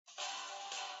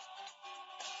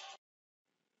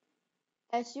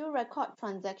As you record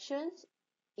transactions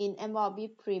in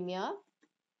MYOB Premier,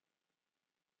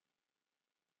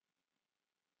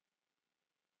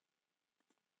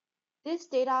 this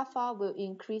data file will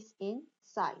increase in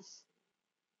size.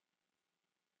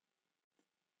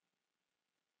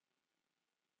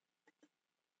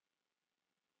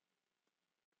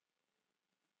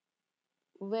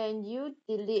 When you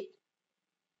delete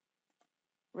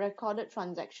recorded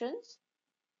transactions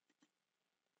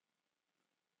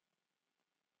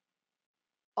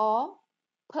or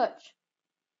purge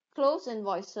closed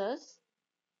invoices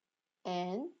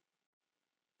and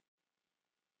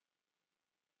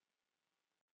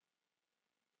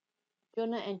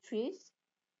journal entries,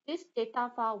 this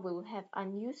data file will have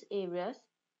unused areas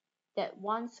that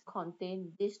once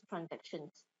contained these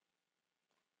transactions.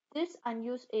 These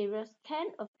unused areas can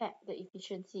affect the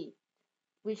efficiency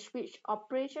with which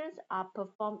operations are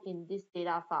performed in this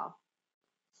data file,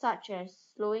 such as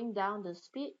slowing down the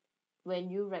speed when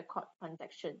you record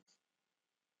transactions.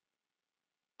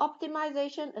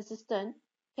 Optimization Assistant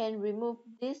can remove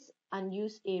these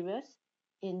unused areas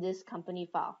in this company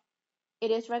file.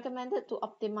 It is recommended to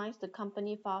optimize the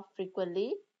company file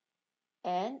frequently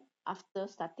and after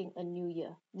starting a new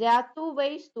year. There are two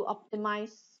ways to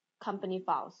optimize company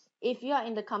files. If you are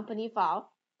in the company file,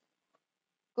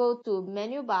 go to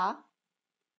menu bar,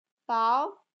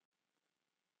 File,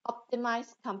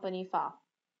 Optimize Company File.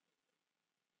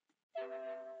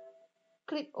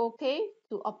 Click OK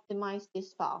to optimize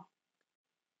this file.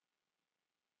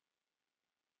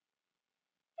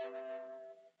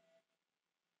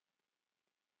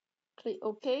 Click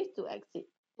OK to exit.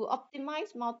 To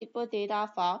optimize multiple data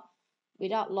files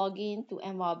without logging to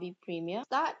MYOB Premier,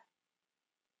 start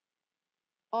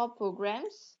All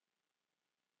Programs,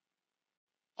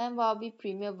 MYOB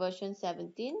Premier version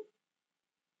 17,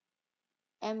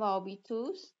 MYOB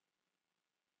Tools,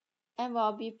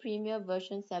 MYOB Premier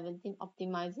version 17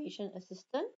 Optimization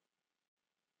Assistant.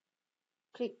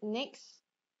 Click Next.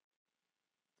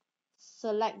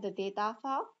 Select the data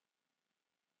file.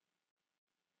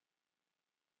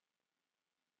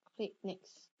 Click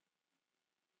Next.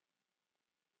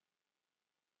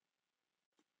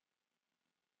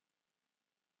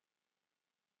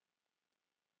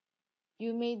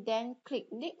 You may then click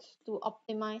Next to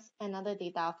optimize another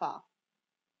data file.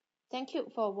 Thank you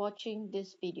for watching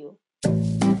this video.